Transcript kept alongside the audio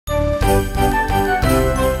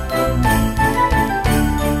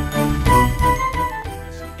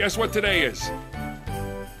Guess what today is?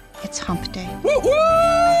 It's hump day. Woo-hoo!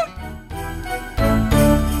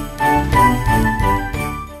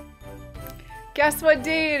 Guess what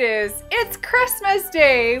day it is? It's Christmas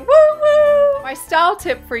Day! Woo-woo! My style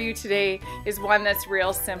tip for you today is one that's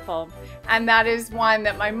real simple. And that is one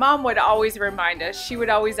that my mom would always remind us. She would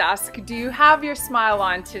always ask, do you have your smile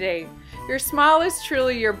on today? Your smile is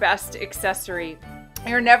truly your best accessory.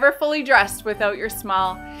 You're never fully dressed without your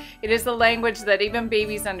smile. It is a language that even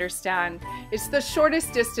babies understand. It's the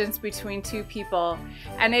shortest distance between two people,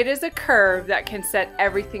 and it is a curve that can set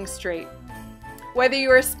everything straight. Whether you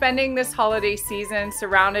are spending this holiday season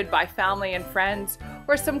surrounded by family and friends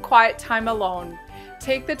or some quiet time alone,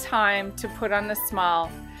 take the time to put on a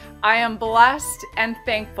smile. I am blessed and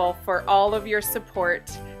thankful for all of your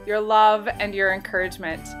support, your love, and your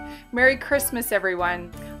encouragement. Merry Christmas,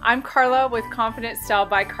 everyone. I'm Carla with Confident Style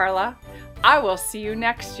by Carla. I will see you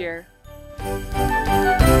next year.